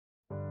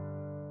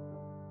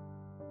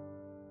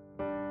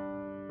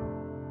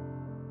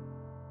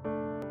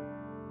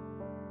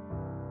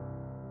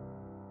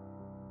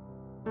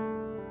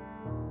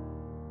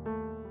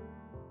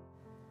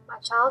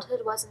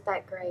childhood wasn't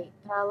that great,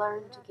 but I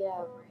learned to get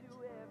over it.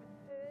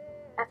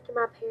 After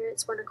my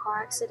parents were in a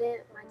car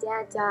accident, my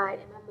dad died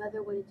and my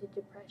mother went into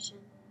depression.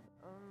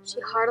 She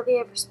hardly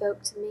ever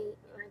spoke to me,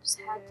 and I just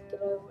had to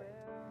get over it.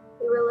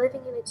 We were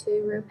living in a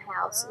 2-room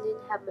house and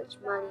didn't have much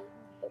money,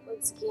 but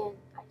once again,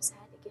 I just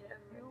had to get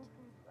over it.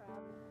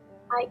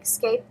 I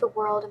escaped the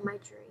world in my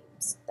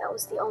dreams. That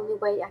was the only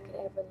way I could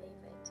ever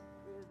leave it.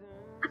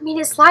 I mean,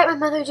 it's like my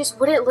mother just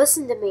wouldn't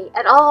listen to me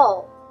at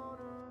all.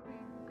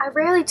 I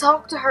rarely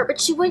talked to her,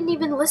 but she wouldn't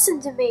even listen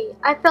to me.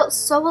 I felt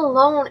so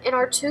alone in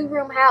our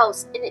 2-room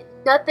house, and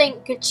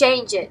nothing could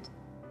change it.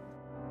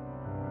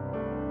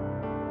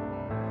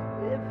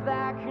 If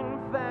I can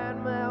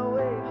find my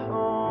way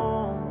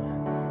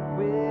home,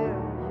 will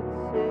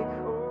you take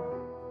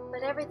home?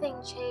 But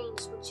everything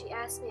changed when she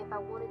asked me if I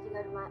wanted to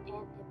go to my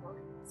Aunt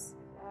Emily's.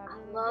 I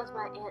loved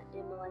my Aunt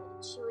Emily,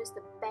 and she was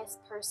the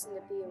best person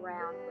to be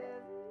around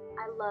with.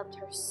 I loved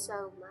her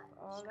so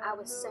much. I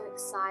was so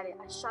excited.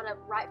 I shot up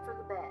right from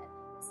the bed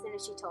as soon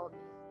as she told me.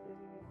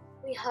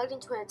 We hugged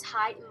into a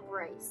tight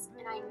embrace,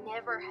 and I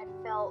never had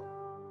felt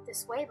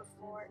this way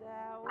before.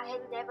 I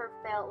had never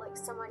felt like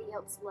somebody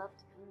else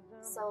loved me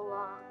so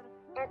long.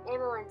 Aunt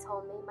Emily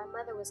told me my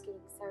mother was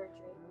getting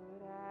surgery.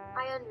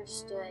 I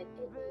understood.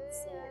 It made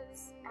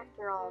sense.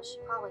 After all, she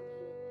probably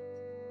needed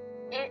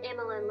it. Aunt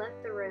Emily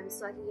left the room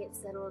so I could get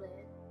settled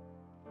in.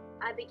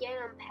 I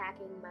began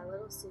unpacking my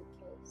little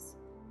suitcase.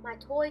 My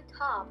toy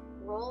top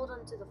rolled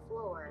onto the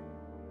floor,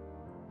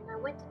 and I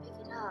went to pick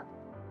it up,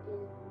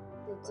 and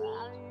the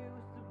deed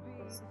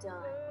was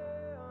done.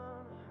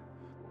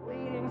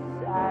 Waiting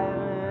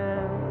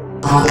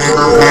silently.